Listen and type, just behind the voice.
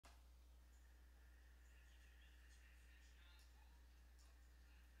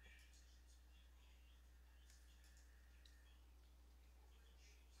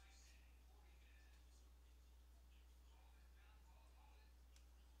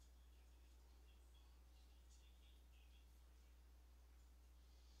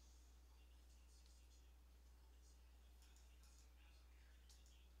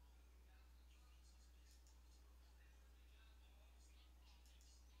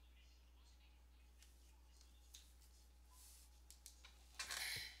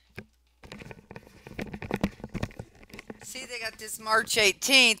See, they got this March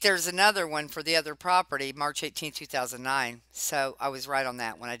 18th. There's another one for the other property, March 18th, 2009. So I was right on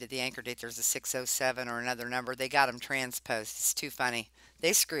that when I did the anchor date. There's a 607 or another number. They got them transposed. It's too funny.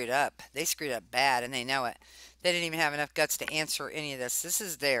 They screwed up. They screwed up bad, and they know it. They didn't even have enough guts to answer any of this. This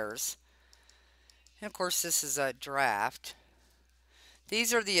is theirs. And of course, this is a draft.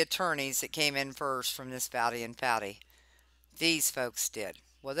 These are the attorneys that came in first from this Fouty and Fouty. These folks did.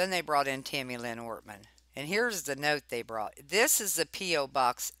 Well, then they brought in Tammy Lynn Ortman. And here's the note they brought. This is the P.O.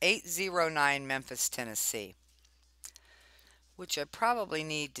 Box 809, Memphis, Tennessee, which I probably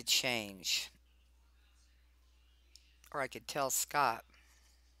need to change. Or I could tell Scott.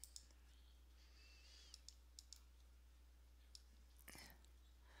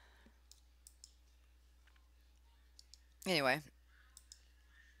 Anyway,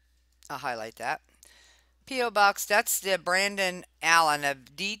 I'll highlight that. P.O. Box, that's the Brandon Allen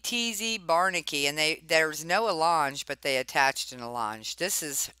of DTZ Barnaky, and there's no allonge, but they attached an allonge. This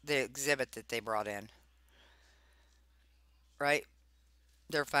is the exhibit that they brought in, right?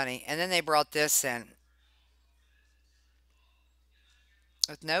 They're funny. And then they brought this in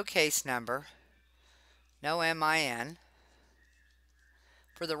with no case number, no MIN,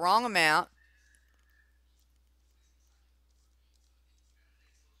 for the wrong amount.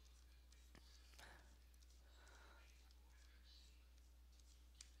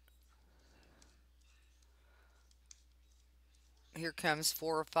 Here comes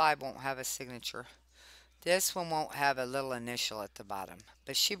 4 or 5 won't have a signature. This one won't have a little initial at the bottom,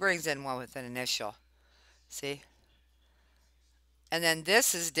 but she brings in one with an initial. See? And then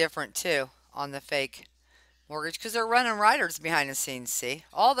this is different too on the fake mortgage because they're running writers behind the scenes. See?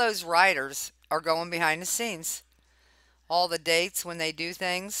 All those writers are going behind the scenes. All the dates when they do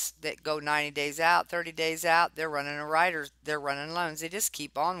things that go 90 days out, 30 days out, they're running a writer. They're running loans. They just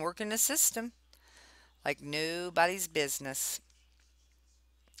keep on working the system like nobody's business.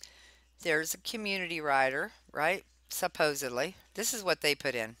 There's a community rider, right? Supposedly. This is what they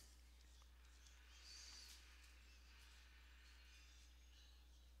put in.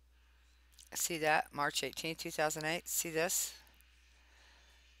 See that? March 18th, 2008. See this?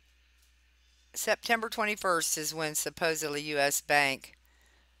 September 21st is when supposedly U.S. Bank.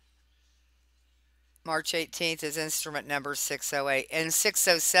 March 18th is instrument number 608. And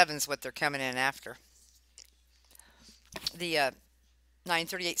 607 is what they're coming in after. The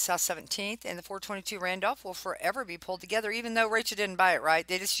 938 South 17th and the 422 Randolph will forever be pulled together, even though Rachel didn't buy it, right?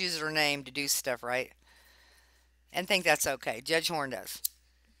 They just use her name to do stuff, right? And think that's okay. Judge Horn does.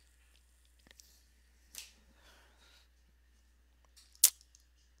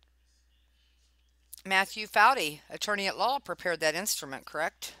 Matthew Fouty, attorney at law, prepared that instrument,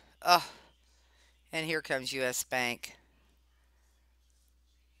 correct? Oh, and here comes U.S. Bank.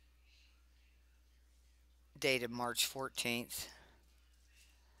 Dated March 14th.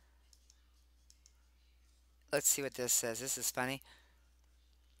 Let's see what this says. This is funny.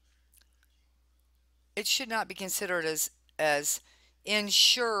 It should not be considered as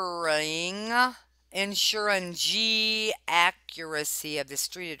ensuring accuracy of the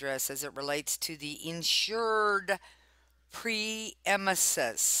street address as it relates to the insured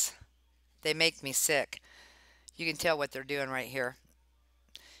premises. They make me sick. You can tell what they're doing right here.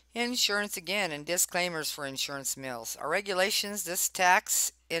 Insurance again and disclaimers for insurance mills. Our regulations, this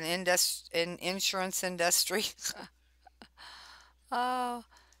tax in insurance industry. Oh,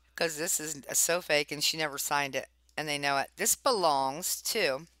 because this is so fake and she never signed it and they know it. This belongs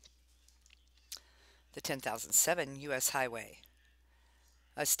to the 10,007 U.S. Highway,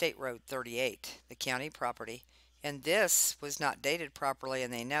 State Road 38, the county property. And this was not dated properly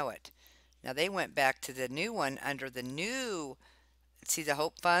and they know it. Now they went back to the new one under the new, see the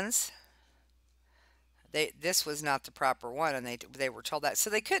Hope Funds? This was not the proper one and they were told that. So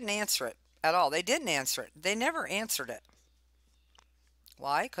they couldn't answer it at all. They didn't answer it. They never answered it.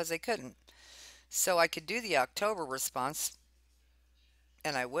 Why? Because they couldn't. So I could do the October response,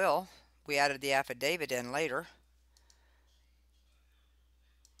 and I will. We added the affidavit in later.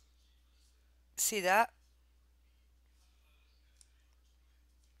 See that?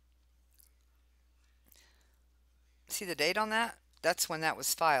 See the date on that? That's when that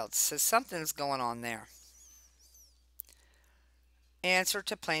was filed. So something's going on there. Answer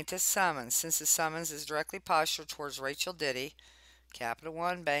to plaintiff's summons. Since the summons is directly postured towards Rachel Ditty, Capital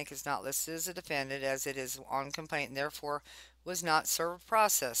One Bank is not listed as a defendant as it is on complaint and therefore was not served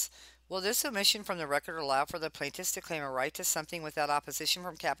process. Will this omission from the record allow for the plaintiffs to claim a right to something without opposition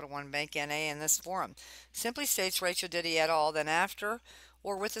from Capital One Bank N.A. in this forum? Simply states Rachel Ditty et al. Then after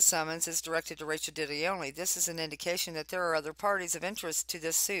or with a summons is directed to Rachel Ditty only. This is an indication that there are other parties of interest to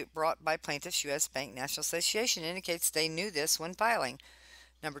this suit brought by plaintiffs. U.S. Bank National Association indicates they knew this when filing.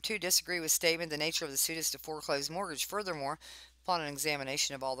 Number 2, disagree with statement the nature of the suit is to foreclose mortgage. Furthermore, upon an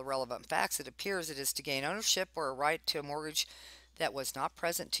examination of all the relevant facts, it appears it is to gain ownership or a right to a mortgage that was not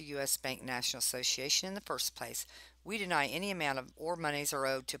present to U.S. Bank National Association in the first place. We deny any amount of or monies are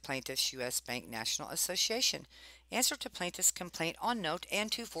owed to plaintiffs U.S. Bank National Association. Answer to plaintiff's complaint on note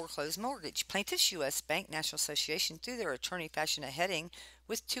and to foreclose mortgage. Plaintiffs U.S. Bank National Association, through their attorney, fashioned a heading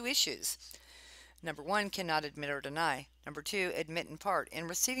with 2 issues. Number 1, cannot admit or deny. Number 2, admit in part. In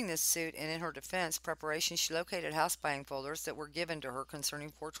receiving this suit and in her defense preparation, she located house buying folders that were given to her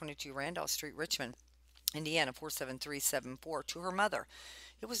concerning 422 Randolph Street, Richmond, Indiana 47374, to her mother.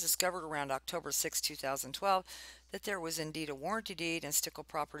 It was discovered around October 6, 2012, that there was indeed a warranty deed, and Stickle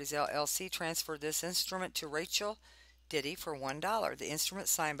Properties LLC transferred this instrument to Rachel Ditty for $1. The instrument,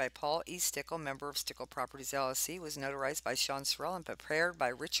 signed by Paul E. Stickle, member of Stickle Properties LLC, was notarized by Sean Sorrell and prepared by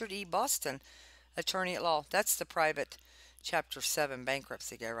Richard E. Boston, attorney at law. That's the private Chapter 7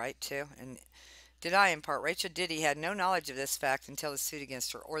 bankruptcy guy, right, too? And deny in part. Rachel Ditty had no knowledge of this fact until the suit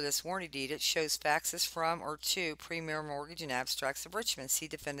against her, or this warranty deed. It shows faxes from or to Premier Mortgage and Abstracts of Richmond. See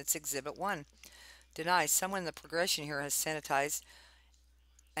Defendant's Exhibit 1. Deny. Someone in the progression here has sanitized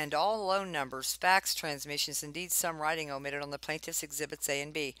and all loan numbers, fax transmissions, indeed some writing omitted on the plaintiff's exhibits A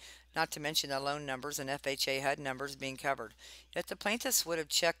and B, not to mention the loan numbers and FHA HUD numbers being covered. Yet the plaintiffs would have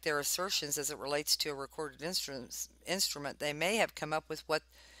checked their assertions as it relates to a recorded instrument. They may have come up with what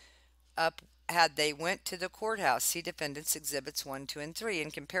up had they went to the courthouse. See Defendants Exhibits 1, 2, and 3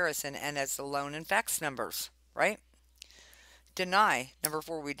 in comparison and as the loan and fax numbers, right? Deny. Number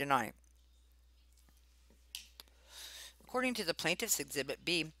 4, we deny. According to the plaintiff's exhibit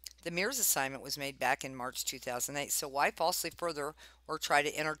B, the Mears assignment was made back in March 2008, so why falsely further or try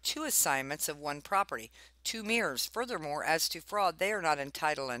to enter 2 assignments of one property, 2 Mears? Furthermore, as to fraud, they are not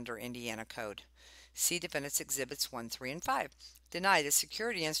entitled under Indiana Code. See Defendants Exhibits 1, 3, and 5. Deny. The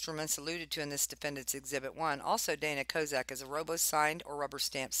security instruments alluded to in this Defendant's Exhibit 1, also Dana Kozak, as a robo-signed or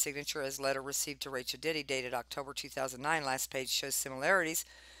rubber-stamped signature as letter received to Rachel Ditty dated October 2009. Last page shows similarities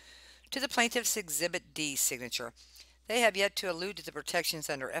to the plaintiff's Exhibit D signature. They have yet to allude to the protections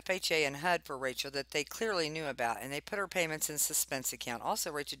under FHA and HUD for Rachel that they clearly knew about, and they put her payments in suspense account. Also,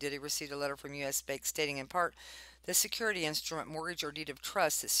 Rachel Ditty received a letter from U.S. Bank stating in part, the security instrument, mortgage, or deed of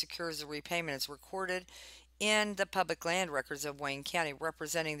trust that secures the repayment is recorded in the public land records of Wayne County,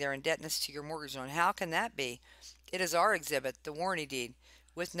 representing their indebtedness to your mortgage loan. How can that be? It is our exhibit, the warranty deed,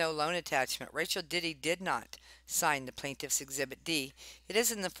 with no loan attachment. Rachel Ditty did not sign the plaintiff's Exhibit D. It is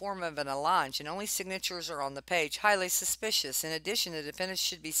in the form of an allonge, and only signatures are on the page. Highly suspicious. In addition, the defendants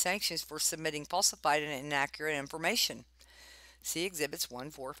should be sanctioned for submitting falsified and inaccurate information. See Exhibits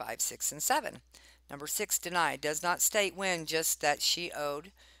 1, 4, 5, 6, and 7. Number 6, deny. Does not state when, just that she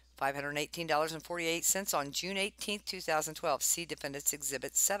owed $518.48 on June 18, 2012. See Defendants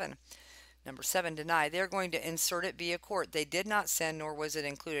Exhibit 7. Number 7, deny. They are going to insert it via court. They did not send, nor was it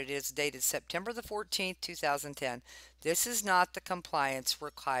included. It is dated September the 14th, 2010. This is not the compliance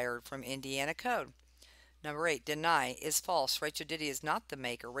required from Indiana Code. Number 8, deny is false. Rachel Ditty is not the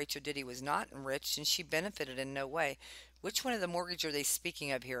maker. Rachel Ditty was not enriched, and she benefited in no way. Which one of the mortgage are they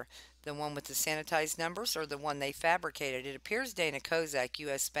speaking of here? The one with the sanitized numbers or the one they fabricated? It appears Dana Kozak,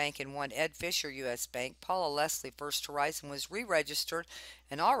 U.S. Bank, and one Ed Fisher, U.S. Bank. Paula Leslie, First Horizon, was re-registered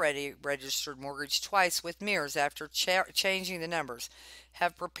and already registered mortgage twice with Mears after changing the numbers,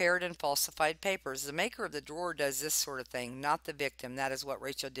 have prepared and falsified papers. The maker of the drawer does this sort of thing, not the victim. That is what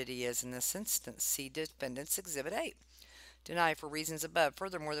Rachel Ditty is in this instance. See Defendants Exhibit 8. Deny for reasons above.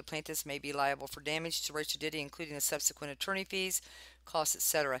 Furthermore, the plaintiffs may be liable for damage to Rachel Ditty, including the subsequent attorney fees, costs,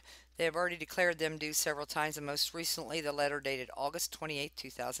 etc. They have already declared them due several times, and most recently the letter dated August 28,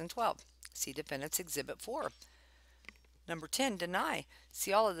 2012. See Defendants Exhibit 4. Number 10, deny.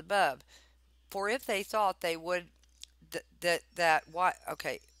 See all of the above. For if they thought they would,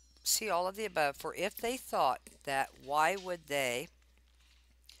 see all of the above. For if they thought that, why would they,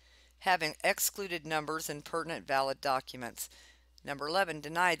 having excluded numbers and pertinent valid documents? Number 11,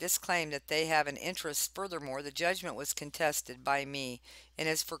 deny this claim that they have an interest. Furthermore, the judgment was contested by me and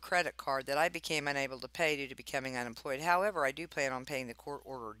is for credit card that I became unable to pay due to becoming unemployed. However, I do plan on paying the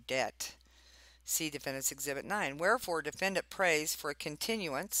court-ordered debt. See Defendants Exhibit 9. Wherefore, defendant prays for a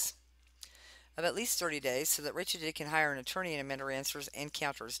continuance of at least 30 days so that Rachel Ditty can hire an attorney and amend her answers and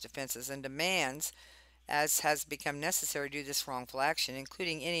counter his defenses, and demands, as has become necessary due to this wrongful action,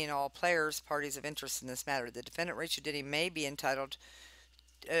 including any and all parties of interest in this matter. The defendant, Rachel Ditty, may be entitled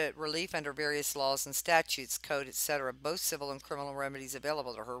relief under various laws and statutes, code, etc., both civil and criminal remedies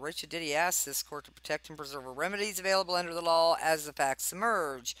available to her. Rachel Ditty asks this court to protect and preserve her remedies available under the law as the facts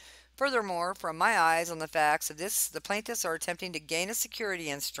emerge. Furthermore, from my eyes on the facts of this, the plaintiffs are attempting to gain a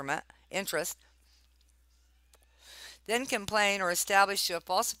security interest, then complain or establish to a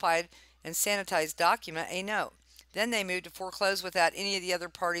falsified and sanitized document a note. Then they move to foreclose without any of the other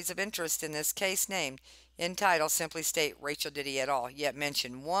parties of interest in this case named. In title, simply state Rachel Ditty et al., yet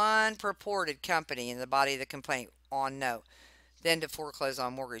mention one purported company in the body of the complaint on note. Then to foreclose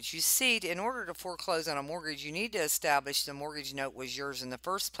on mortgage. You see, in order to foreclose on a mortgage, you need to establish the mortgage note was yours in the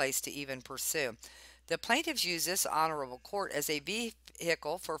first place to even pursue. The plaintiffs use this honorable court as a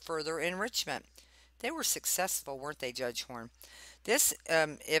vehicle for further enrichment. They were successful, weren't they, Judge Horn? This,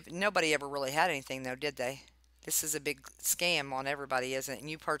 if nobody ever really had anything, though, did they? This is a big scam on everybody, isn't it? And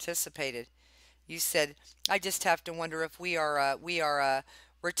you participated. You said, I just have to wonder if we are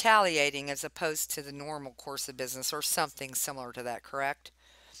retaliating as opposed to the normal course of business or something similar to that, correct?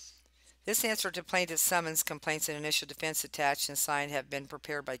 This answer to plaintiff's summons, complaints, and initial defense attached and signed have been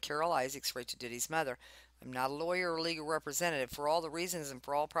prepared by Carol Isaacs, Rachel Ditty's mother. I'm not a lawyer or legal representative. For all the reasons and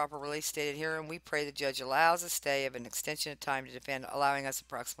for all proper relief stated herein, we pray the judge allows a stay of an extension of time to defend, allowing us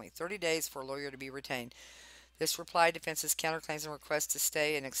approximately 30 days for a lawyer to be retained. This reply, defense's counterclaims, and requests to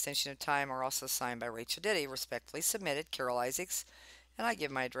stay an extension of time are also signed by Rachel Ditty. Respectfully submitted, Carol Isaacs. And I give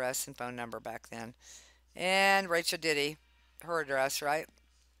my address and phone number back then. And Rachel Ditty, her address, right?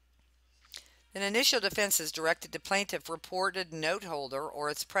 An initial defense is directed to plaintiff reported note holder or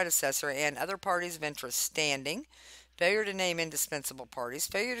its predecessor and other parties of interest standing, failure to name indispensable parties,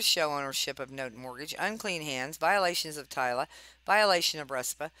 failure to show ownership of note and mortgage, unclean hands, violations of TILA, violation of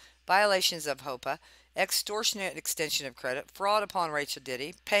RESPA, violations of HOPA, extortionate extension of credit, fraud upon Rachel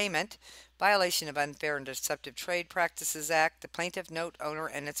Ditty, payment, violation of Unfair and Deceptive Trade Practices Act. The plaintiff note owner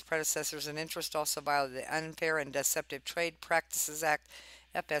and its predecessors in interest also violated the Unfair and Deceptive Trade Practices Act,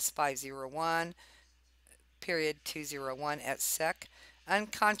 FS 501, period 201 et sec.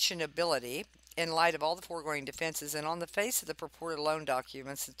 Unconscionability. In light of all the foregoing defenses and on the face of the purported loan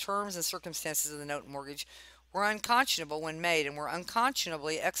documents, the terms and circumstances of the note and mortgage were unconscionable when made and were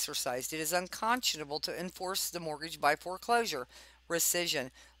unconscionably exercised. It is unconscionable to enforce the mortgage by foreclosure,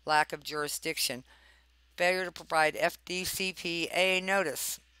 rescission, lack of jurisdiction, failure to provide FDCPA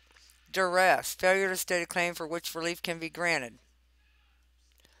notice, duress, failure to state a claim for which relief can be granted.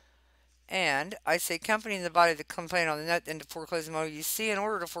 And I say company in the body of the complaint on the note then to foreclose the mortgage. You see, in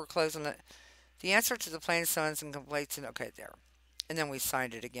order to foreclose on the answer to the plaintiff's summons and complaints, and okay, there. And then we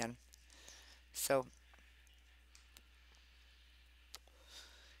signed it again. So,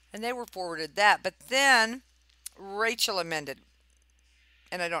 and they were forwarded that. But then Rachel amended.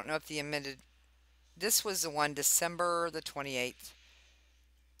 And I don't know if the amended, this was the one, December the 28th.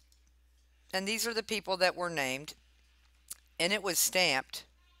 And these are the people that were named. And it was stamped.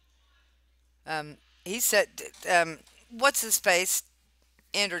 He said, what's his face?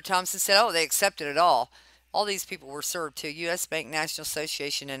 Andrew Thompson said, oh, they accepted it all. All these people were served to U.S. Bank National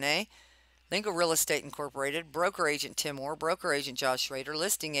Association N.A., Lingo Real Estate Incorporated, broker agent Tim Moore, broker agent Josh Rader,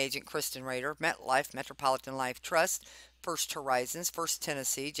 listing agent Kristen Rader, MetLife, Metropolitan Life Trust, First Horizons, First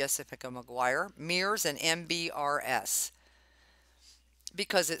Tennessee, Jessica McGuire, Mears, and MBRS.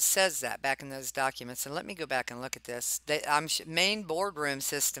 Because it says that back in those documents. And let me go back and look at this. Main boardroom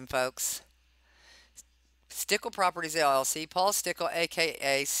system, folks. Stickle Properties LLC, Paul Stickle,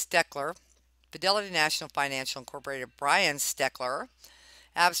 a.k.a. Steckler, Fidelity National Financial Incorporated, Brian Steckler,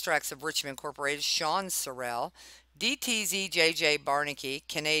 Abstracts of Richmond Incorporated, Sean Sorrell, DTZJJ Barnicky,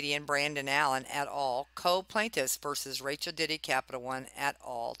 Canadian, Brandon Allen, et al., co-plaintiffs versus Rachel Ditty, Capital One, et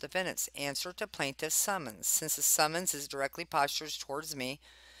al., defendants. Answer to plaintiff's summons. Since the summons is directly postured towards me,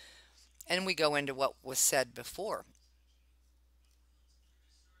 and we go into what was said before.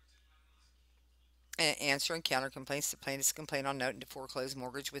 Answer and counter complaints to plaintiff's complaint on note and to foreclose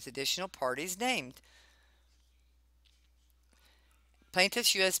mortgage with additional parties named.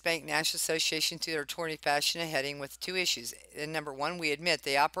 Plaintiffs U.S. Bank National Association to their attorney fashion a heading with two issues. And number one, we admit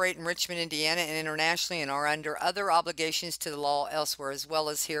they operate in Richmond, Indiana and internationally and are under other obligations to the law elsewhere as well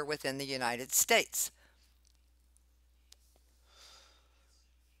as here within the United States.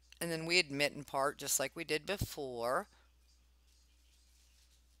 And then we admit in part, just like we did before,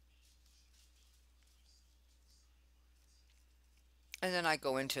 and then I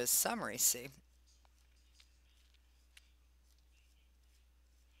go into a summary, see?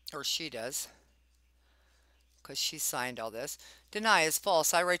 Or she does. because she signed all this. Deny is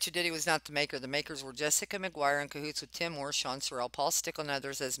false. I, Rachel Ditty, was not the maker. The makers were Jessica McGuire in cahoots with Tim Moore, Sean Sorrell, Paul Stickle, and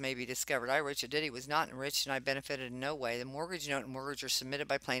others, as may be discovered. I, Rachel Ditty, was not enriched, and I benefited in no way. The mortgage note and mortgage are submitted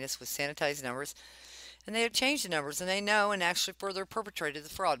by plaintiffs with sanitized numbers, and they have changed the numbers, and they know and actually further perpetrated the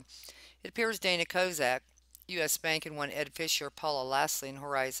fraud. It appears Dana Kozak, U.S. Bank, and one Ed Fisher, Paula Lastly, and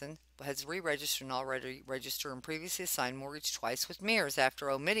Horizon has re-registered and already registered and previously assigned mortgage twice with mirrors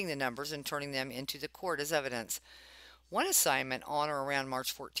after omitting the numbers and turning them into the court as evidence. One assignment on or around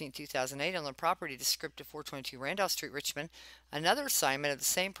March 14, 2008 on the property descriptive 422 Randolph Street, Richmond. Another assignment of the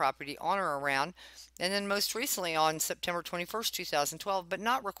same property on or around, and then most recently on September 21, 2012, but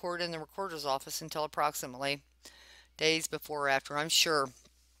not recorded in the recorder's office until approximately days before or after. I'm sure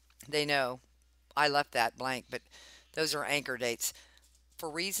they know I left that blank, but those are anchor dates. For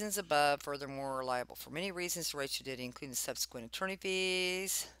reasons above, furthermore, reliable. For many reasons, Rachel Ditty, including the subsequent attorney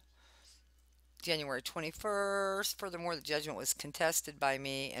fees. January 21st. Furthermore, the judgment was contested by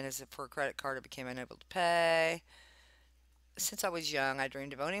me, and as for a credit card, I became unable to pay. Since I was young, I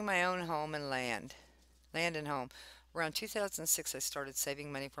dreamed of owning my own home and land and home. Around 2006, I started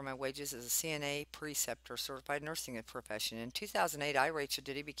saving money for my wages as a CNA preceptor, certified nursing profession. In 2008, I, Rachel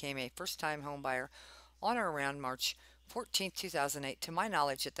Ditty, became a first-time home buyer on or around March 14, 2008. To my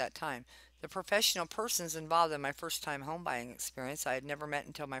knowledge at that time, the professional persons involved in my first-time home buying experience I had never met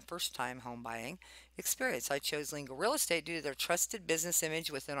until my first-time home buying experience. I chose Lingo Real Estate due to their trusted business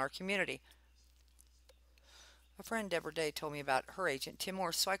image within our community. A friend, Deborah Day, told me about her agent, Tim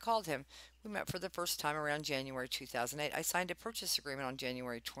Moore, so I called him. We met for the first time around January 2008. I signed a purchase agreement on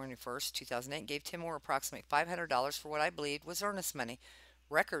January 21st, 2008, and gave Tim Moore approximately $500 for what I believed was earnest money.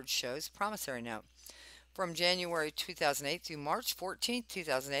 Record shows promissory note. From January 2008 through March 14,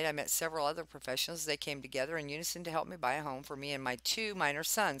 2008, I met several other professionals. They came together in unison to help me buy a home for me and my two minor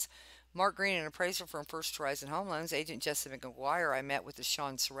sons. Mark Green, an appraiser from First Horizon Home Loans, agent Jessica McGuire. I met with the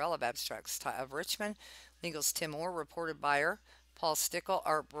Sean Sorrell of Abstracts of Richmond. Legal's Tim Moore, reported buyer. Paul Stickle,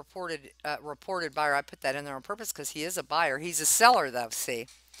 or reported buyer. I put that in there on purpose because he is a buyer. He's a seller, though, see.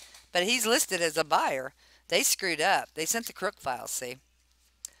 But he's listed as a buyer. They screwed up. They sent the crook files, see.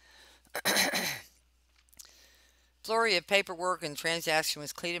 Flurry of paperwork and transaction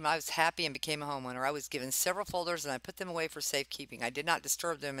was completed. I was happy and became a homeowner. I was given several folders and I put them away for safekeeping. I did not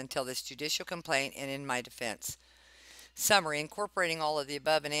disturb them until this judicial complaint and in my defense. Summary. Incorporating all of the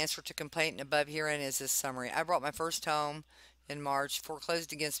above in answer to complaint and above herein is this summary. I bought my first home in March,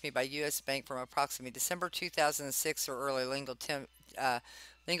 foreclosed against me by U.S. Bank from approximately December 2006 or early.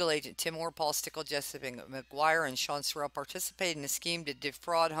 Legal agent Tim Moore, Paul Stickle, Jessica McGuire, and Sean Sorrell participated in a scheme to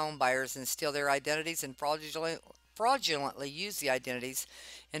defraud home buyers and steal their identities and fraudulently use the identities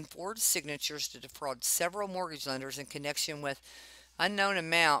and forged signatures to defraud several mortgage lenders in connection with unknown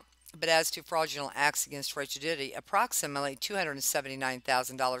amount. But as to fraudulent acts against Rachel Ditty, approximately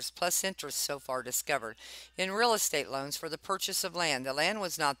 $279,000 plus interest so far discovered in real estate loans for the purchase of land. The land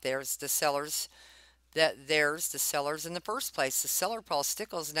was not theirs, the sellers in the first place. The seller, Paul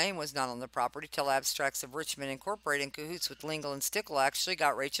Stickle's name was not on the property till Abstracts of Richmond Incorporated in cahoots with Lingle and Stickle actually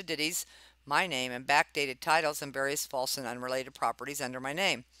got Rachel Ditty's, my name, and backdated titles and various false and unrelated properties under my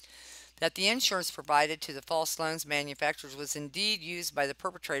name. That the insurance provided to the false loans manufacturers was indeed used by the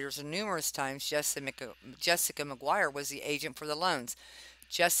perpetrators, and numerous times Jessica McGuire was the agent for the loans.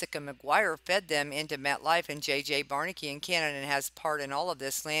 Jessica McGuire fed them into MetLife and J.J. Barnaky in Canada and has part in all of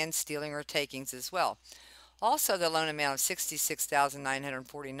this land stealing or takings as well. Also, the loan amount of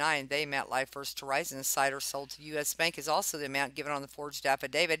 $66,949 they, MetLife, First Horizon, assigned or sold to U.S. Bank is also the amount given on the forged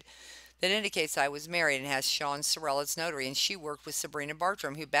affidavit that indicates I was married and has Sean Sorrell as notary, and she worked with Sabrina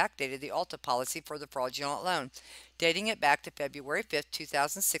Bartram, who backdated the Alta policy for the fraudulent loan, dating it back to February 5,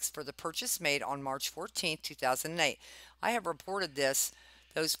 2006 for the purchase made on March 14, 2008. I have reported those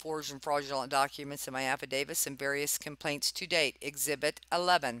forged and fraudulent documents in my affidavits and various complaints to date. Exhibit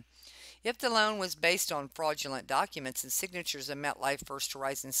 11. If the loan was based on fraudulent documents and signatures and MetLife First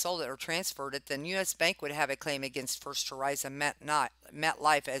Horizon sold it or transferred it, then U.S. Bank would have a claim against First Horizon,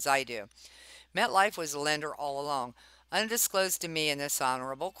 MetLife, as I do. MetLife was a lender all along, undisclosed to me in this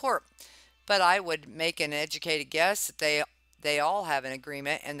honorable court. But I would make an educated guess that they all have an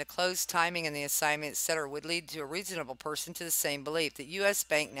agreement, and the closed timing and the assignment, etc., would lead to a reasonable person to the same belief that U.S.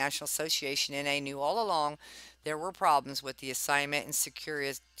 Bank National Association N.A. knew all along there were problems with the assignment and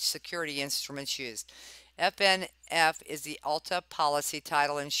security instruments used. FNF is the Alta Policy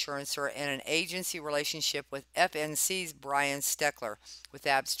Title Insurancer and an agency relationship with FNC's Brian Steckler with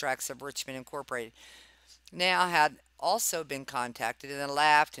Abstracts of Richmond Incorporated. Now, I had also been contacted and then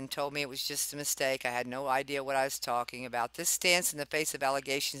laughed and told me it was just a mistake. I had no idea what I was talking about. This stance in the face of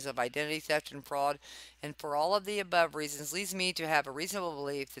allegations of identity theft and fraud, and for all of the above reasons, leads me to have a reasonable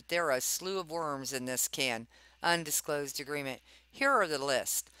belief that there are a slew of worms in this can. Undisclosed agreement. Here are the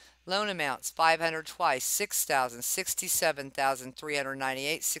list. Loan amounts 500 twice, 6,000,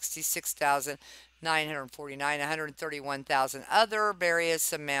 67,398, 66,949, 131,000. Other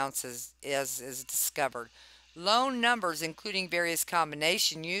various amounts as is discovered. Loan numbers including various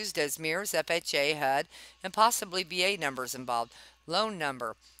combination used as mirrors, FHA, HUD, and possibly VA numbers involved. Loan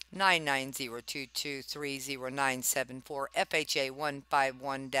number 99022300974, FHA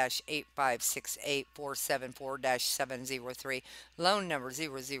 151-8568474-703, loan number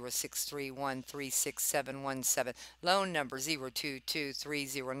 0063136717, loan number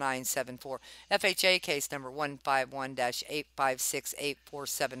 022300974, FHA case number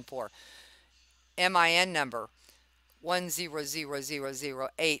 151-8568474. MIN number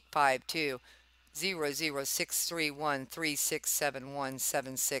 100000852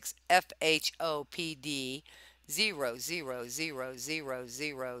 FHOPD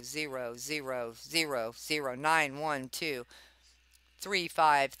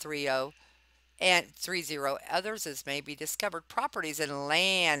 00000000009123530 and 30 others as may be discovered. Properties and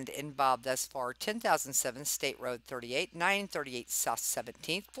land involved thus far: 10,007 State Road 38, 938 South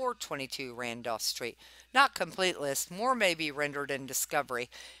 17th, 422 Randolph Street. Not complete list. More may be rendered in discovery.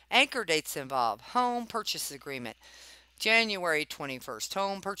 Anchor dates involved: home purchase agreement January 21st,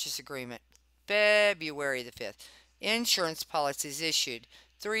 home purchase agreement February the 5th. Insurance policies issued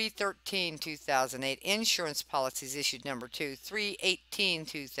 3/13/2008. Insurance policies issued number 2,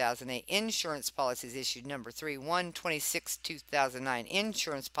 3/18/2008. Insurance policies issued number 3, 1/26/2009.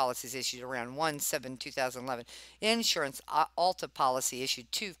 Insurance policies issued around 1/7/2011. Insurance Alta policy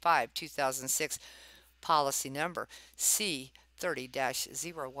issued 2/5/2006. Policy number C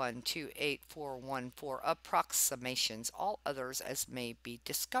 30-01284414. Approximations. All others as may be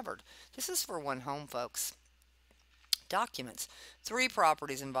discovered. This is for one home, folks. Documents: 3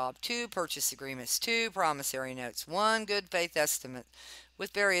 properties involved, 2 purchase agreements, 2 promissory notes, 1 good faith estimate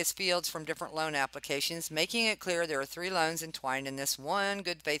with various fields from different loan applications, making it clear there are 3 loans entwined in this 1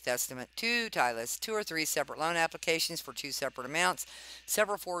 good faith estimate, 2 tie lists, 2 or 3 separate loan applications for 2 separate amounts,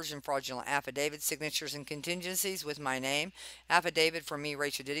 several forged and fraudulent affidavits, signatures and contingencies with my name, affidavit from me,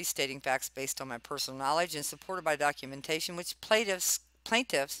 Rachel Ditty, stating facts based on my personal knowledge and supported by documentation which plaintiffs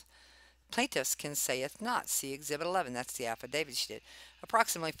can saith not. See Exhibit 11. That's the affidavit she did.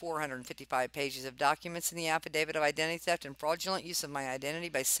 Approximately 455 pages of documents in the affidavit of identity theft and fraudulent use of my identity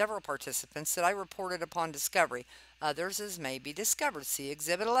by several participants that I reported upon discovery. Others as may be discovered. See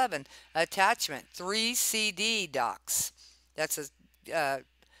Exhibit 11. Attachment 3 CD docs. That's a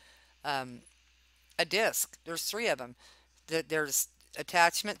disc. There's 3 of them. There's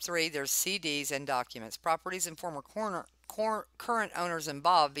attachment 3. There's CDs and documents. Properties and former current owners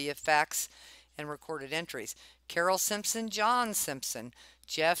involved via fax and recorded entries: Carol Simpson, John Simpson,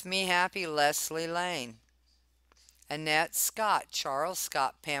 Jeff Me Happy, Leslie Lane, Annette Scott, Charles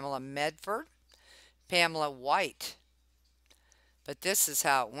Scott, Pamela Medford, Pamela White. But this is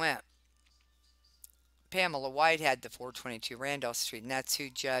how it went. Pamela White had the 422 Randolph Street, and that's who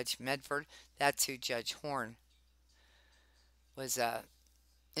Judge Medford, that's who Judge Horn was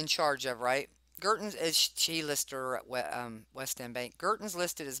in charge of, right? Gerton's, as she listed her at West End Bank. Gerton's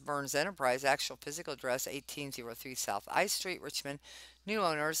listed as Burns Enterprise. Actual physical address 1803 South I Street, Richmond. New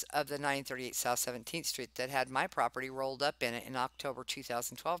owners of the 938 South 17th Street that had my property rolled up in it in October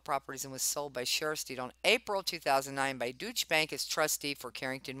 2012 properties and was sold by Sheriff's Deed on April 2009 by Deutsche Bank as trustee for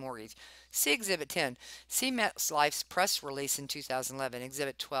Carrington Mortgage. See Exhibit 10. See MetLife's press release in 2011.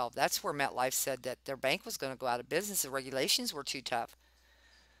 Exhibit 12. That's where MetLife said that their bank was going to go out of business. The regulations were too tough.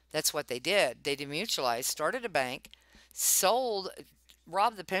 That's what they did. They demutualized, started a bank,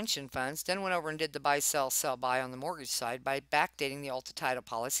 robbed the pension funds, then went over and did the buy, sell, buy on the mortgage side by backdating the Alta title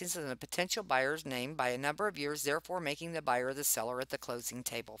policies and the potential buyer's name by a number of years, therefore making the buyer the seller at the closing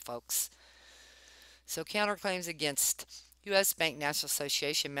table, folks. So counterclaims against U.S. Bank National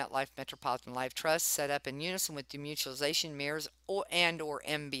Association, MetLife Metropolitan Life Trust, set up in unison with demutualization mirrors or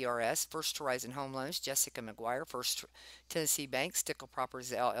MBRS, First Horizon Home Loans, Jessica McGuire, First Tennessee Bank, Stickle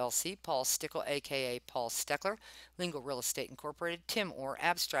Properties LLC, Paul Stickle, a.k.a. Paul Steckler, Lingle Real Estate Incorporated, Tim Orr,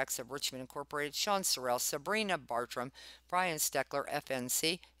 Abstracts of Richmond Incorporated, Sean Sorrell, Sabrina Bartram, Brian Steckler,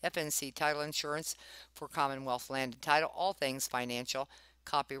 FNC Title Insurance for Commonwealth Land and Title, all things financial,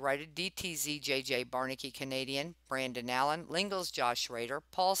 Copyrighted DTZ JJ Barnicky Canadian, Brandon Allen, Lingle's Josh Rader,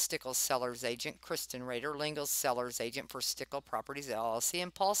 Paul Stickle's Sellers Agent, Kristen Rader, Lingle's Sellers Agent for Stickle Properties LLC,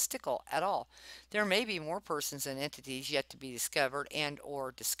 and Paul Stickle et al. There may be more persons and entities yet to be discovered and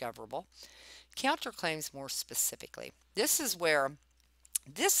or discoverable. Counterclaims more specifically. This is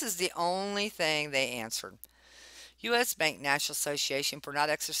the only thing they answered. U.S. Bank National Association for not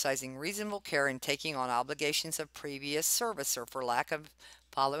exercising reasonable care in taking on obligations of previous service or for lack of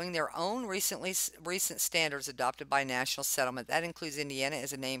following their own recent standards adopted by national settlement. That includes Indiana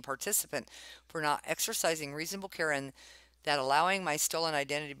as a named participant for not exercising reasonable care in that allowing my stolen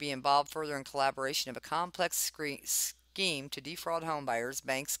identity to be involved further in collaboration of a complex scheme to defraud homebuyers,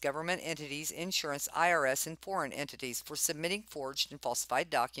 banks, government entities, insurance, IRS, and foreign entities for submitting forged and falsified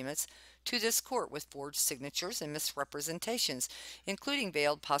documents to this court with forged signatures and misrepresentations, including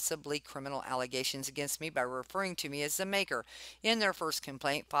veiled, possibly criminal allegations against me by referring to me as the maker in their first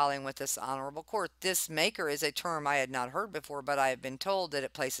complaint filing with this honorable court. This maker is a term I had not heard before, but I have been told that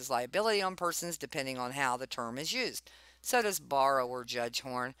it places liability on persons depending on how the term is used. So does borrower, Judge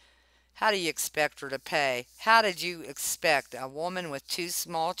Horn. How do you expect her to pay? How did you expect a woman with two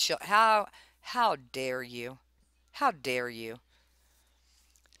small children? How dare you? How dare you?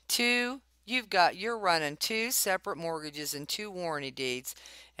 You're running two separate mortgages and two warranty deeds,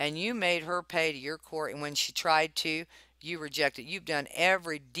 and you made her pay to your court, and when she tried to, you rejected. You've done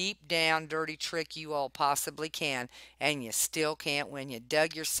every deep down dirty trick you all possibly can, and you still can't win. You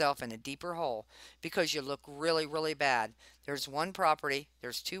dug yourself in a deeper hole because you look really, really bad. There's one property,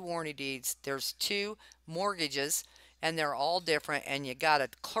 there's two warranty deeds, there's two mortgages, and they're all different, and you got a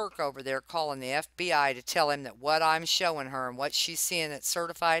clerk over there calling the FBI to tell him that what I'm showing her and what she's seeing that's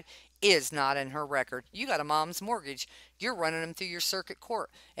certified is not in her record. You got a mom's mortgage. You're running them through your circuit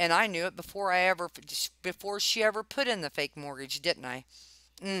court, and I knew it before she ever put in the fake mortgage, didn't I?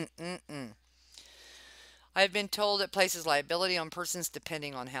 Mm-mm-mm. I have been told it places liability on persons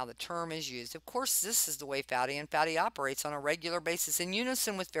depending on how the term is used. Of course, this is the way Fowdy and Fowdy operates on a regular basis in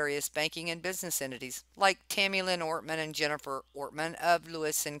unison with various banking and business entities, like Tammy Lynn Ortman and Jennifer Ortman of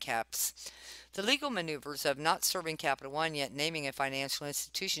Lewis and Caps. The legal maneuvers of not serving Capital One yet naming a financial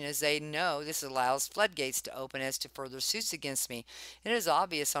institution as they know this allows floodgates to open as to further suits against me. It is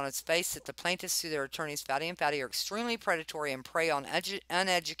obvious on its face that the plaintiffs through their attorneys Fowdy and Fowdy are extremely predatory and prey on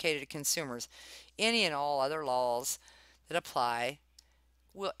uneducated consumers. Any and all other laws that apply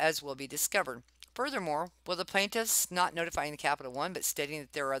will be discovered. Furthermore, will the plaintiffs, not notifying the Capital One but stating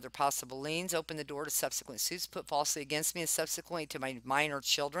that there are other possible liens, open the door to subsequent suits put falsely against me and subsequently to my minor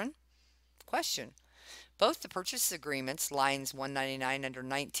children? Question. Both the purchase agreements, lines 199 under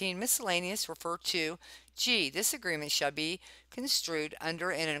 19, miscellaneous, refer to G. This agreement shall be construed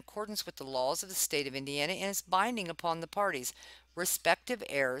under and in accordance with the laws of the state of Indiana and is binding upon the parties, respective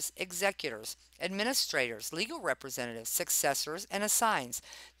heirs, executors, administrators, legal representatives, successors, and assigns.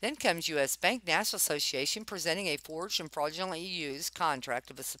 Then comes U.S. Bank National Association presenting a forged and fraudulently used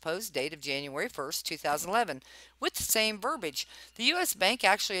contract of a supposed date of January 1st, 2011, with the same verbiage. The U.S. Bank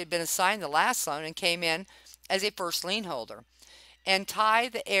actually had been assigned the last loan and came in as a first lien holder, and tie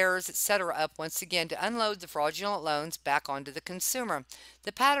the heirs, etc. up once again to unload the fraudulent loans back onto the consumer.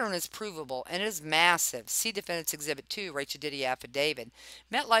 The pattern is provable and it is massive. See Defendants Exhibit 2, Rachel Ditty Affidavit.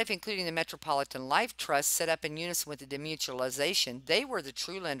 MetLife, including the Metropolitan Life Trust, set up in unison with the demutualization. They were the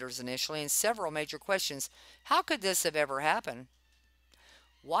true lenders initially, and several major questions. How could this have ever happened?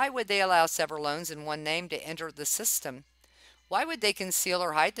 Why would they allow several loans in one name to enter the system? Why would they conceal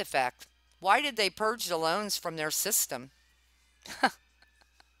or hide the fact? Why did they purge the loans from their system?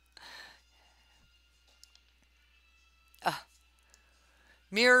 uh,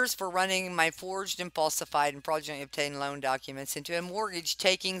 Mirrors for running my forged and falsified and fraudulently obtained loan documents into a mortgage,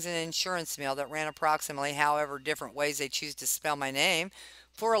 takings, and insurance mail that ran approximately however different ways they choose to spell my name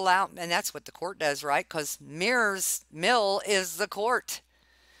and that's what the court does, right? Because Mirrors Mill is the court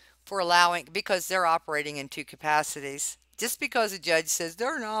for allowing, because they're operating in two capacities. Just because a judge says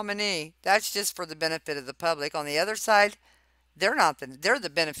they're a nominee, that's just for the benefit of the public. On the other side, they're the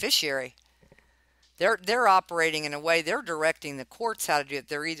beneficiary. They're operating in a way, they're directing the courts how to do it.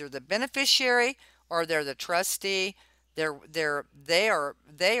 They're either the beneficiary or they're the trustee. They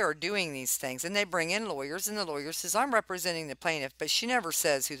are doing these things, and they bring in lawyers, and the lawyer says, I'm representing the plaintiff, but she never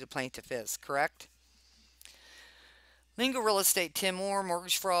says who the plaintiff is, correct? Legal real estate, Tim Moore,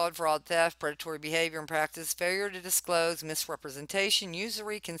 mortgage fraud, fraud, theft, predatory behavior and practice, failure to disclose, misrepresentation,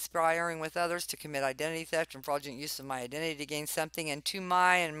 usury, conspiring with others to commit identity theft and fraudulent use of my identity to gain something, and to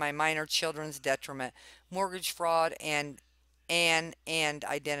my and my minor children's detriment, mortgage fraud and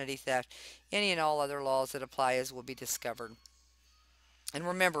identity theft. Any and all other laws that apply as will be discovered. And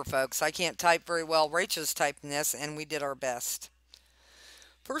remember, folks, I can't type very well. Rachel's typing this, and we did our best.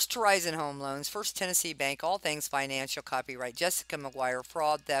 First Horizon Home Loans, First Tennessee Bank, all things financial, copyright Jessica McGuire,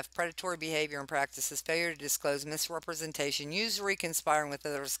 fraud, theft, predatory behavior and practices, failure to disclose, misrepresentation, usury, conspiring with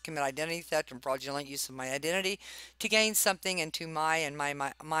others, commit identity theft and fraudulent use of my identity to gain something and to my and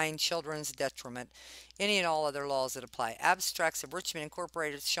mine children's detriment. Any and all other laws that apply. Abstracts of Richmond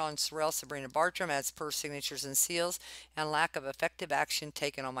Incorporated, Sean Sorrell, Sabrina Bartram, as per signatures and seals, and lack of effective action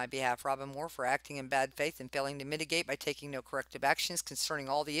taken on my behalf. Robin Moore for acting in bad faith and failing to mitigate by taking no corrective actions concerning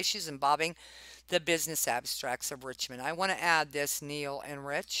all the issues involving the business abstracts of Richmond. I want to add this, Neil and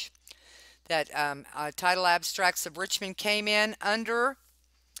Rich, that title abstracts of Richmond came in under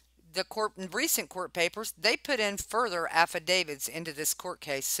the recent court papers. They put in further affidavits into this court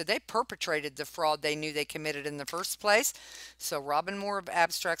case, so they perpetrated the fraud they knew they committed in the first place. So Robin Moore of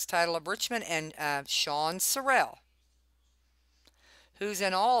Abstracts Title of Richmond and Sean Sorrell, who's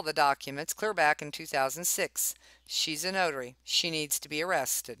in all the documents clear back in 2006. She's a notary. She needs to be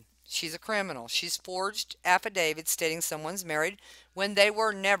arrested. She's a criminal. She's forged affidavits stating someone's married when they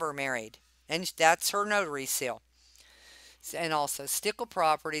were never married, and that's her notary seal. And also Stickle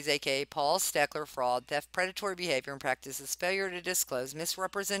Properties, aka Paul Steckler, fraud, theft, predatory behavior and practices, failure to disclose,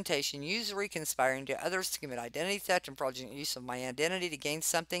 misrepresentation, usury, conspiring to others to commit identity theft and fraudulent use of my identity to gain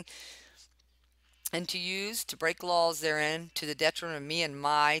something and to use to break laws therein to the detriment of me and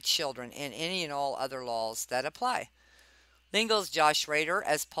my children and any and all other laws that apply. Lingel's Josh Rader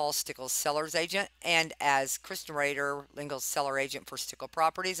as Paul Stickle's seller's agent and as Kristen Rader, Lingel's seller agent for Stickle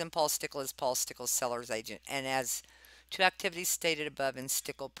Properties, and Paul Stickle as Paul Stickle's seller's agent and as to activities stated above in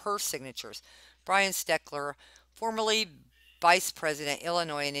Stickle per signatures. Brian Steckler, formerly Vice President,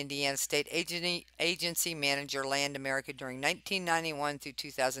 Illinois and Indiana State Agency Manager, Land America during 1991 through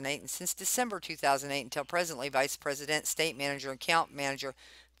 2008, and since December 2008 until presently Vice President, State Manager, Account Manager,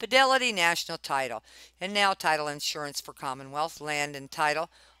 Fidelity National Title, and now Title Insurance for Commonwealth Land and Title,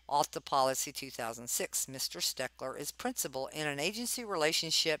 off the policy 2006. Mr. Steckler is principal in an agency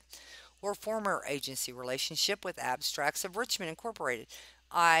relationship or former agency relationship with Abstracts of Richmond Incorporated.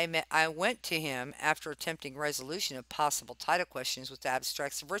 I went to him after attempting resolution of possible title questions with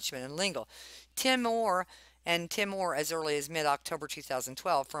Abstracts of Richmond and Lingle. Tim Moore as early as mid-October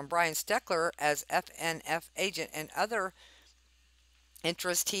 2012 from Brian Steckler as FNF agent and other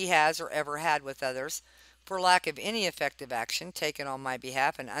interest he has or ever had with others for lack of any effective action taken on my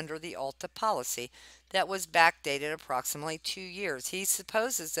behalf and under the ALTA policy that was backdated approximately 2 years. He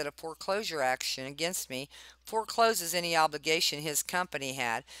supposes that a foreclosure action against me forecloses any obligation his company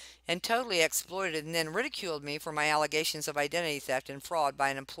had and totally exploited and then ridiculed me for my allegations of identity theft and fraud by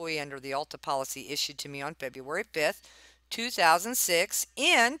an employee under the ALTA policy issued to me on February 5th, 2006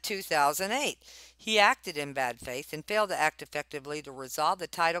 and 2008. He acted in bad faith and failed to act effectively to resolve the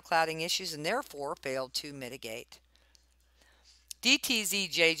title clouding issues and therefore failed to mitigate.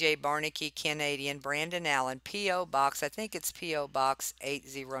 DTZ JJ Barnicky, Canadian, Brandon Allen, P.O. Box, I think it's P.O. Box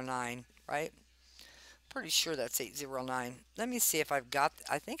 809, right? Pretty sure that's 809. Let me see if I've got,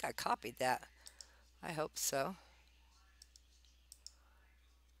 I think I copied that. I hope so.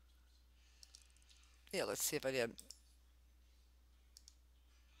 Yeah, let's see if I did.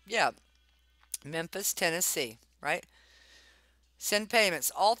 Yeah, Memphis, Tennessee, right? Send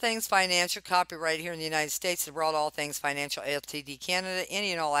payments. All Things Financial, copyright here in the United States, abroad All Things Financial, Ltd. Canada,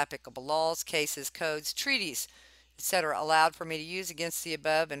 any and all applicable laws, cases, codes, treaties, etc. allowed for me to use against the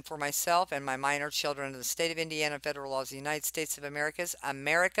above and for myself and my minor children under the state of Indiana, federal laws of the United States of Americas,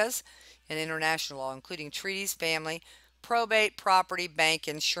 and international law, including treaties, family, probate, property, bank,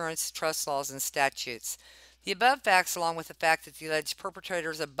 insurance, trust laws, and statutes. The above facts, along with the fact that the alleged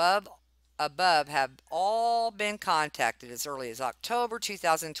perpetrators above have all been contacted as early as October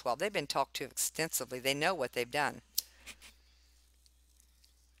 2012. They've been talked to extensively. They know what they've done.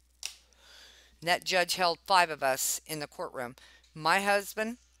 And that judge held 5 of us in the courtroom. My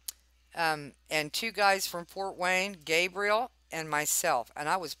husband and 2 guys from Fort Wayne, Gabriel, and myself. And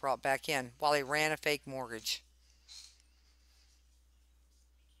I was brought back in while he ran a fake mortgage.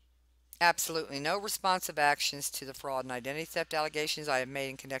 Absolutely no responsive actions to the fraud and identity theft allegations I have made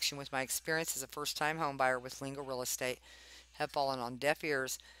in connection with my experience as a first-time homebuyer with legal real estate have fallen on deaf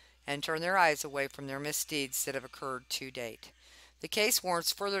ears and turned their eyes away from their misdeeds that have occurred to date. The case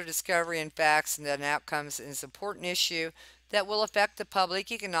warrants further discovery and facts and then outcomes in this important issue that will affect the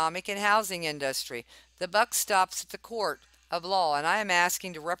public, economic, and housing industry. The buck stops at the court of law, and I am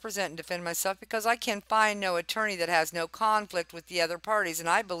asking to represent and defend myself because I can find no attorney that has no conflict with the other parties, and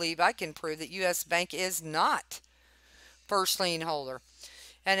I believe I can prove that U.S. Bank is not first lien holder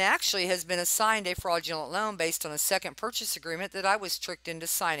and actually has been assigned a fraudulent loan based on a second purchase agreement that I was tricked into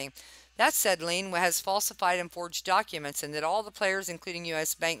signing. That said lien has falsified and forged documents, and that all the players, including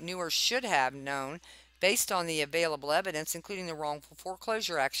U.S. Bank, knew or should have known based on the available evidence, including the wrongful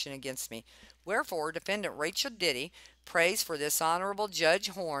foreclosure action against me. Wherefore, defendant Rachel Ditty prays for this Honorable Judge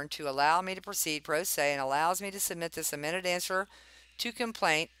Horn to allow me to proceed pro se and allows me to submit this amended answer to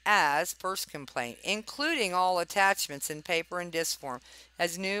complaint as first complaint, including all attachments in paper and disc form,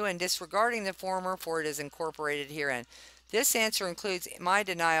 as new and disregarding the former, for it is incorporated herein. This answer includes my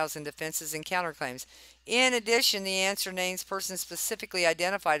denials and defenses and counterclaims. In addition, the answer names persons specifically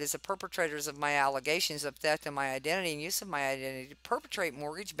identified as the perpetrators of my allegations of theft of my identity and use of my identity to perpetrate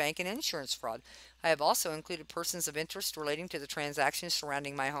mortgage, bank, and insurance fraud. I have also included persons of interest relating to the transactions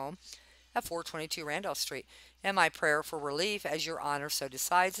surrounding my home at 422 Randolph Street, and my prayer for relief, as your honor so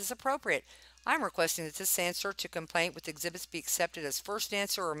decides, is appropriate. I am requesting that this answer to complaint with exhibits be accepted as first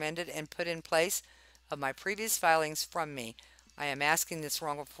answer or amended and put in place of my previous filings from me. I am asking this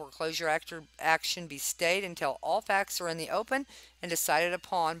wrongful foreclosure action be stayed until all facts are in the open and decided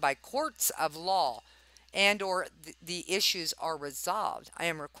upon by courts of law and or the issues are resolved. I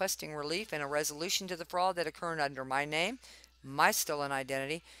am requesting relief and a resolution to the fraud that occurred under my name, my stolen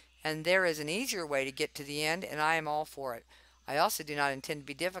identity, and there is an easier way to get to the end, and I am all for it. I also do not intend to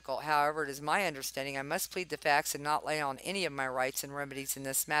be difficult. However, it is my understanding I must plead the facts and not lay on any of my rights and remedies in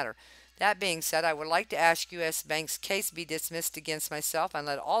this matter. That being said, I would like to ask U.S. Bank's case be dismissed against myself and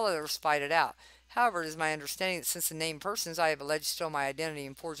let all others fight it out. However, it is my understanding that since the named persons I have alleged stole my identity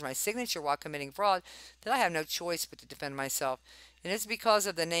and forged my signature while committing fraud, that I have no choice but to defend myself. And it is because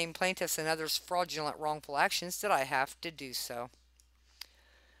of the named plaintiffs and others' fraudulent wrongful actions that I have to do so.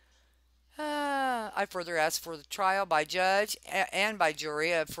 I further ask for the trial by judge and by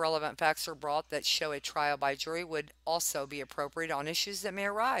jury if relevant facts are brought that show a trial by jury would also be appropriate on issues that may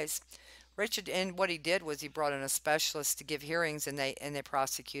arise. Richard, and what he did was he brought in a specialist to give hearings, and they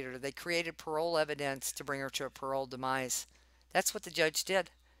prosecuted her. They created parole evidence to bring her to a parole demise. That's what the judge did,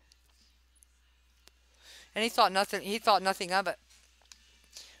 and he thought nothing. He thought nothing of it.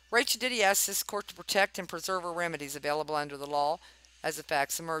 Rachel Ditty asked this court to protect and preserve her remedies available under the law as the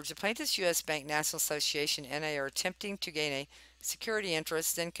facts emerge. The plaintiffs, U.S. Bank, National Association, NA, are attempting to gain a security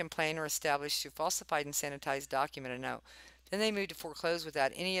interest, then complain or establish through falsified and sanitized document a note. Then they move to foreclose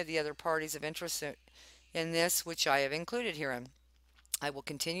without any of the other parties of interest in this, which I have included herein. I will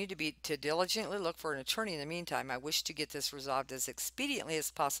continue to diligently look for an attorney in the meantime. I wish to get this resolved as expediently as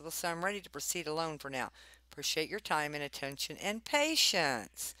possible, so I'm ready to proceed alone for now. Appreciate your time and attention and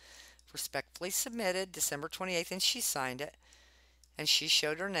patience. Respectfully submitted December 28th, and she signed it. And she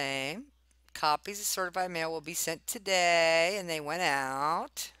showed her name. Copies of certified mail will be sent today, and they went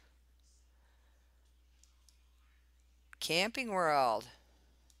out. Camping World.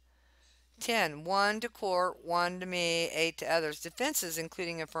 10. 1 to court, 1 to me, 8 to others. Defenses,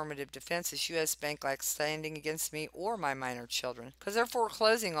 including affirmative defenses. U.S. Bank lacks standing against me or my minor children. Because they're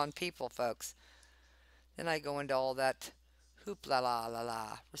foreclosing on people, folks. Then I go into all that hoopla la la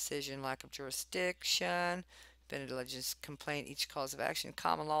la. Rescission, lack of jurisdiction. Defendant alleges complaint, each cause of action.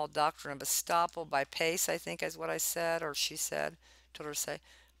 Common law doctrine of estoppel by pace, I think is what I said, or she said. Told her to say.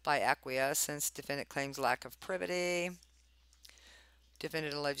 By acquiescence. Defendant claims lack of privity.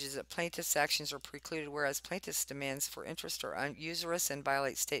 Defendant alleges that plaintiff's actions are precluded, whereas plaintiff's demands for interest are usurious and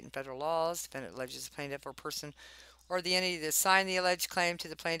violate state and federal laws. Defendant alleges the plaintiff or person or the entity that assigned the alleged claim to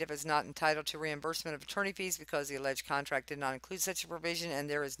the plaintiff is not entitled to reimbursement of attorney fees because the alleged contract did not include such a provision and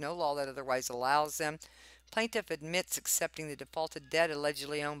there is no law that otherwise allows them. Plaintiff admits accepting the defaulted debt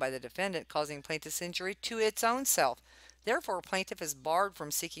allegedly owned by the defendant, causing plaintiff's injury to its own self. Therefore, plaintiff is barred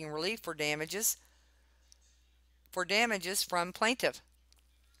from seeking relief for damages from plaintiff.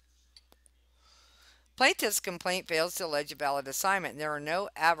 Plaintiff's complaint fails to allege a valid assignment, and there are no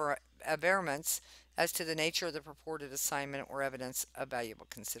averments as to the nature of the purported assignment or evidence of valuable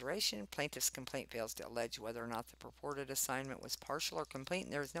consideration. Plaintiff's complaint fails to allege whether or not the purported assignment was partial or complete,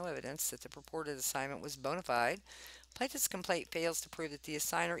 and there is no evidence that the purported assignment was bona fide. Plaintiff's complaint fails to prove that the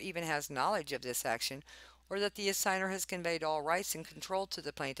assigner even has knowledge of this action or that the assigner has conveyed all rights and control to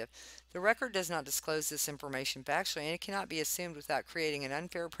the plaintiff. The record does not disclose this information factually, and it cannot be assumed without creating an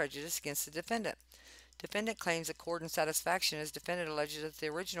unfair prejudice against the defendant. Defendant claims accord and satisfaction as defendant alleges that the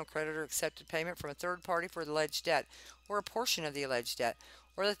original creditor accepted payment from a third party for the alleged debt or a portion of the alleged debt,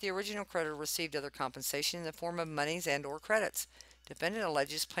 or that the original creditor received other compensation in the form of monies and or credits. Defendant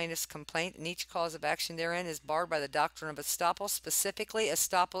alleges plaintiff's complaint and each cause of action therein is barred by the doctrine of estoppel, specifically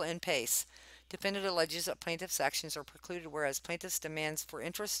estoppel in pace. Defendant alleges that plaintiff's actions are precluded, whereas plaintiff's demands for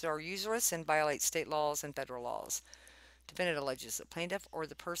interest are usurious and violate state laws and federal laws. Defendant alleges the plaintiff or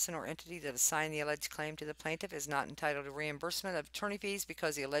the person or entity that assigned the alleged claim to the plaintiff is not entitled to reimbursement of attorney fees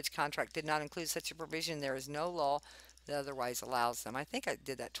because the alleged contract did not include such a provision. There is no law that otherwise allows them. I think I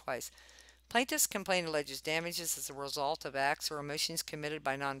did that twice. Plaintiff's complaint alleges damages as a result of acts or omissions committed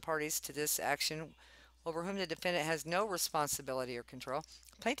by non-parties to this action over whom the defendant has no responsibility or control.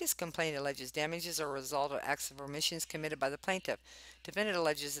 Plaintiff's complaint alleges damages are a result of acts or omissions committed by the plaintiff. Defendant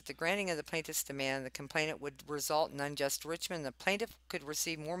alleges that the granting of the plaintiff's demand, the complainant would result in unjust enrichment, and the plaintiff could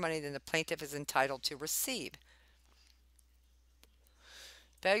receive more money than the plaintiff is entitled to receive.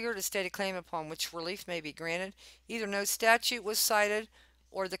 Failure to state a claim upon which relief may be granted. Either no statute was cited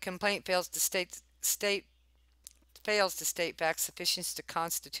or the complaint fails to state facts sufficient to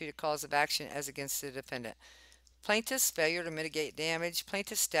constitute a cause of action as against the defendant. Plaintiff's failure to mitigate damage.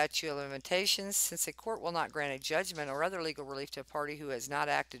 Plaintiff's statute of limitations. Since a court will not grant a judgment or other legal relief to a party who has not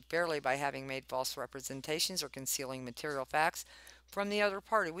acted fairly by having made false representations or concealing material facts from the other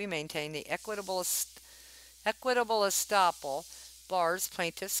party, we maintain the equitable estoppel bars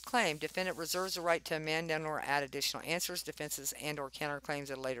plaintiff's claim. Defendant reserves the right to amend and or add additional answers, defenses, and or counterclaims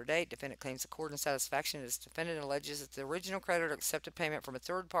at a later date. Defendant claims accord and satisfaction as defendant alleges that the original creditor accepted payment from a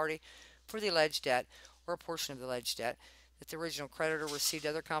third party for the alleged debt or a portion of the alleged debt, that the original creditor received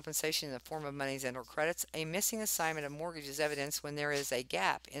other compensation in the form of monies and or credits. A missing assignment of mortgage is evidence when there is a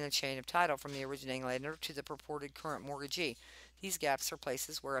gap in the chain of title from the originating lender to the purported current mortgagee. These gaps are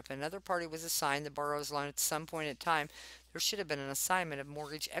places where if another party was assigned the borrower's loan at some point in time, there should have been an assignment of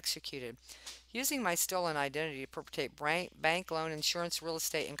mortgage executed. Using my stolen identity to perpetrate bank loan, insurance, real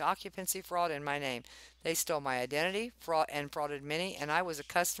estate, and occupancy fraud in my name. They stole my identity, frauded many, and I was a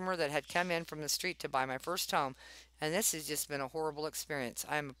customer that had come in from the street to buy my first home, and this has just been a horrible experience.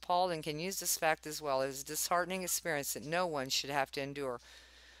 I am appalled and can use this fact as well. It is a disheartening experience that no one should have to endure.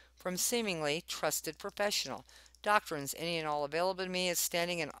 From seemingly trusted professional. Doctrines, any and all available to me as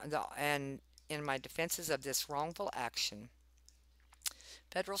standing in my defenses of this wrongful action.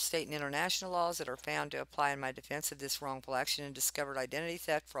 Federal, state, and international laws that are found to apply in my defense of this wrongful action and discovered identity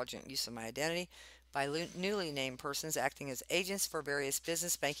theft, fraudulent use of my identity by newly named persons acting as agents for various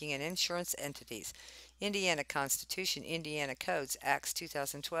business, banking, and insurance entities. Indiana Constitution, Indiana Codes, Acts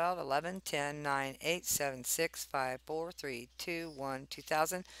 2012, 11, 10, 9, 8, 7, 6, 5, 4, 3, 2, 1,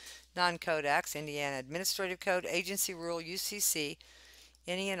 2000. Non-Code Acts, Indiana Administrative Code, Agency Rule, UCC,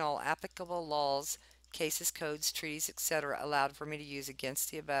 any and all applicable laws, cases, codes, treaties, etc. allowed for me to use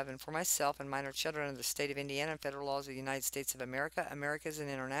against the above and for myself and minor children under the state of Indiana and federal laws of the United States of America, Americas and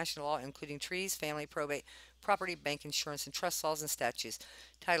international law, including treaties, family, probate, property, bank, insurance, and trust laws and statutes.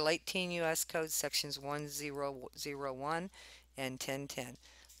 Title 18 U.S. Code, Sections 1001 and 1010.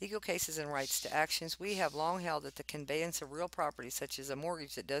 Legal cases and rights to actions. We have long held that the conveyance of real property, such as a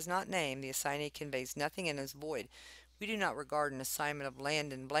mortgage that does not name the assignee, conveys nothing and is void. We do not regard an assignment of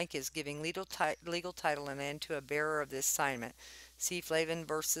land in blank as giving legal title and land to a bearer of this assignment. See Flavin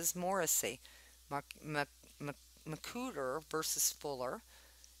versus Morrissey, McCooter versus Fuller,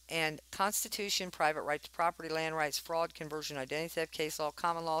 and Constitution, private right to property, land rights, fraud, conversion, identity theft, case law,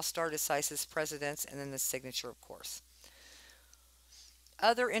 common law, stare decisis, precedents, and then the signature, of course.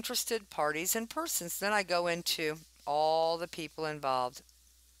 Other interested parties and persons. Then I go into all the people involved.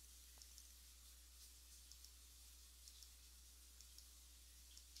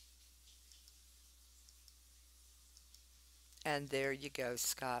 And there you go,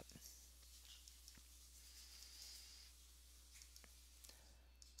 Scott.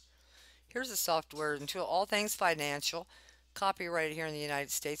 Here's a software and tool. All Things Financial. Copyrighted here in the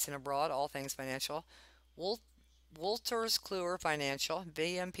United States and abroad. All Things Financial. Wolters Kluwer Financial.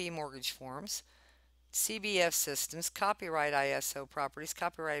 BMP Mortgage Forms. CBF Systems. Copyright ISO Properties.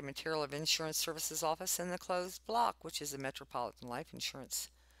 Copyrighted material of Insurance Services Office. And the Closed Block, which is a Metropolitan Life Insurance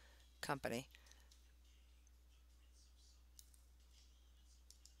Company.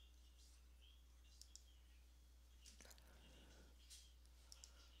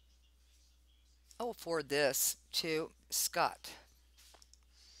 I will forward this to Scott.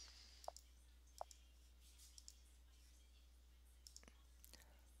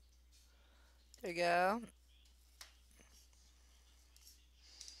 There you go.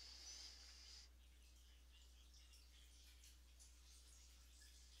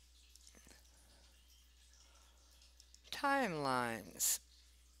 Timelines.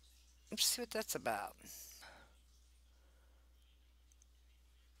 Let's see what that's about.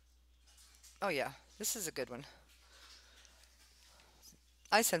 Oh yeah, this is a good one.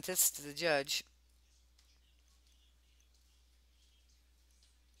 I sent this to the judge.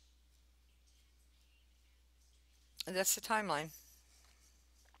 And that's the timeline.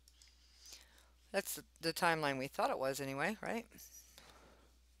 That's the timeline we thought it was anyway, right?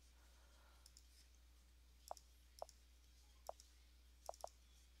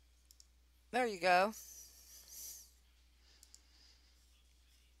 There you go.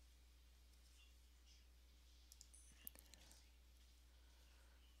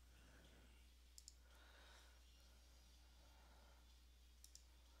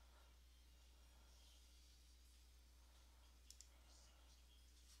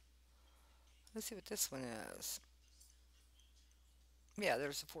 Let's see what this one is. Yeah,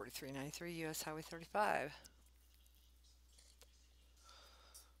 there's a 4393 US Highway 35.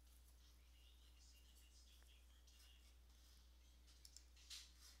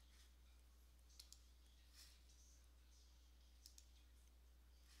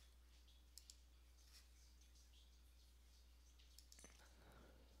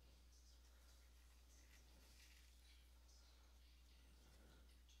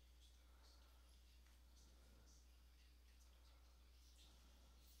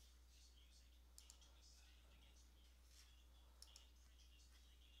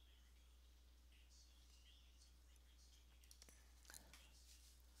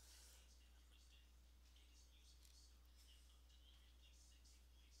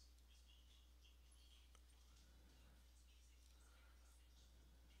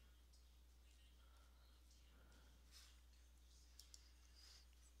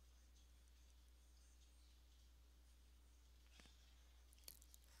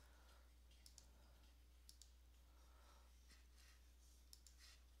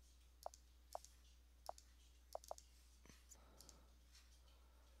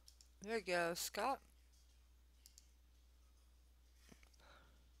 There you go, Scott.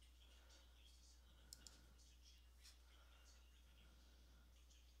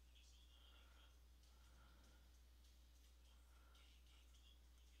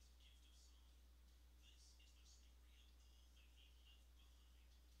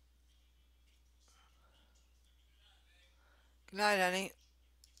 Good night, honey.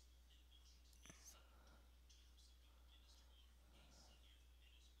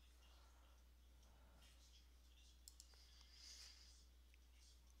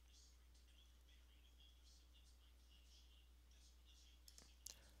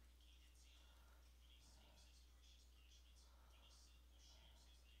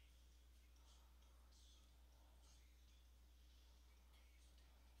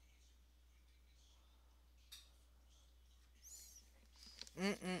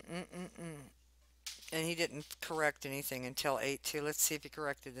 Mm-mm-mm-mm-mm. And he didn't correct anything until 8-2. Let's see if he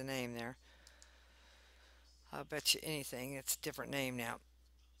corrected the name there. I'll bet you anything. It's a different name now.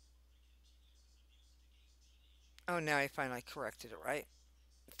 Oh, now he finally corrected it, right?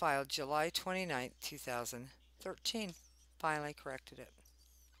 Filed July 29th, 2013. Finally corrected it.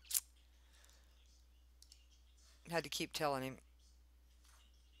 Had to keep telling him.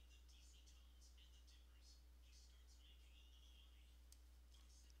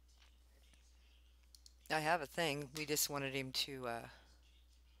 I have a thing. We just wanted him to, oh,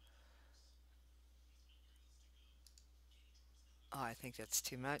 I think that's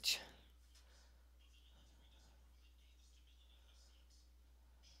too much.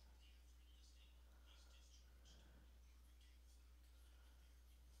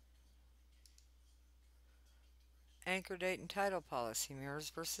 Anchor date and title policy. Mirrors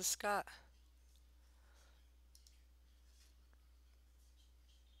versus Scott.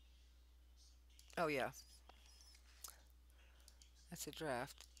 Oh, yeah. That's a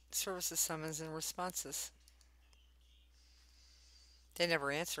draft. Services summons and responses. They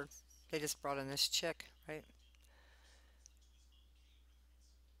never answered. They just brought in this chick, right?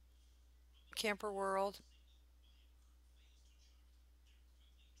 Camper World.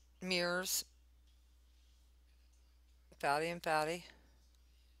 Mirrors. Fatty and Fatty.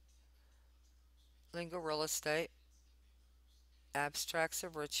 Lingo Real Estate. Abstracts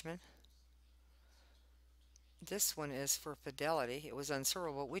of Richmond. This one is for Fidelity. It was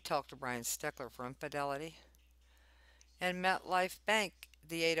unservable. We talked to Brian Steckler from Fidelity. And MetLife Bank,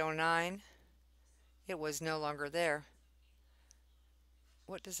 the 809. It was no longer there.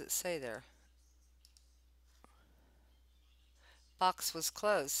 What does it say there? Box was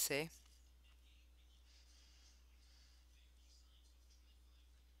closed, see?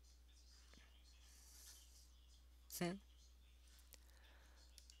 Hmm.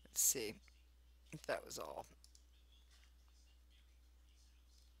 Let's see if that was all.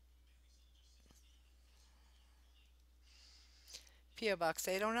 P.O. Box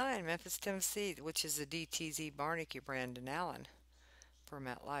 809, Memphis, Tennessee, which is the DTZ Barnacle brand in Allen for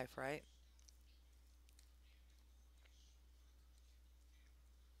MetLife, right?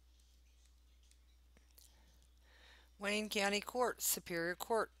 Wayne County Court, Superior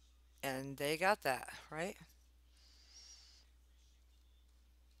Court, and they got that, right?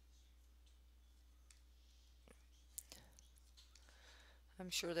 I'm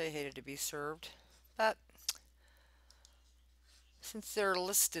sure they hated to be served, but since they're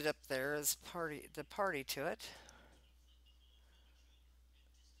listed up there as party to it,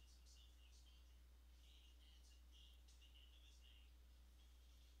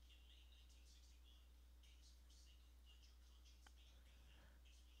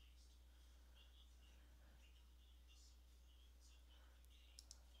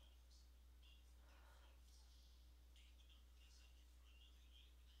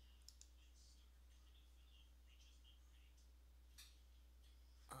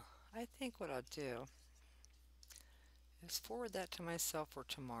 I think what I'll do is forward that to myself for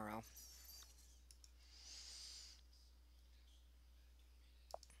tomorrow.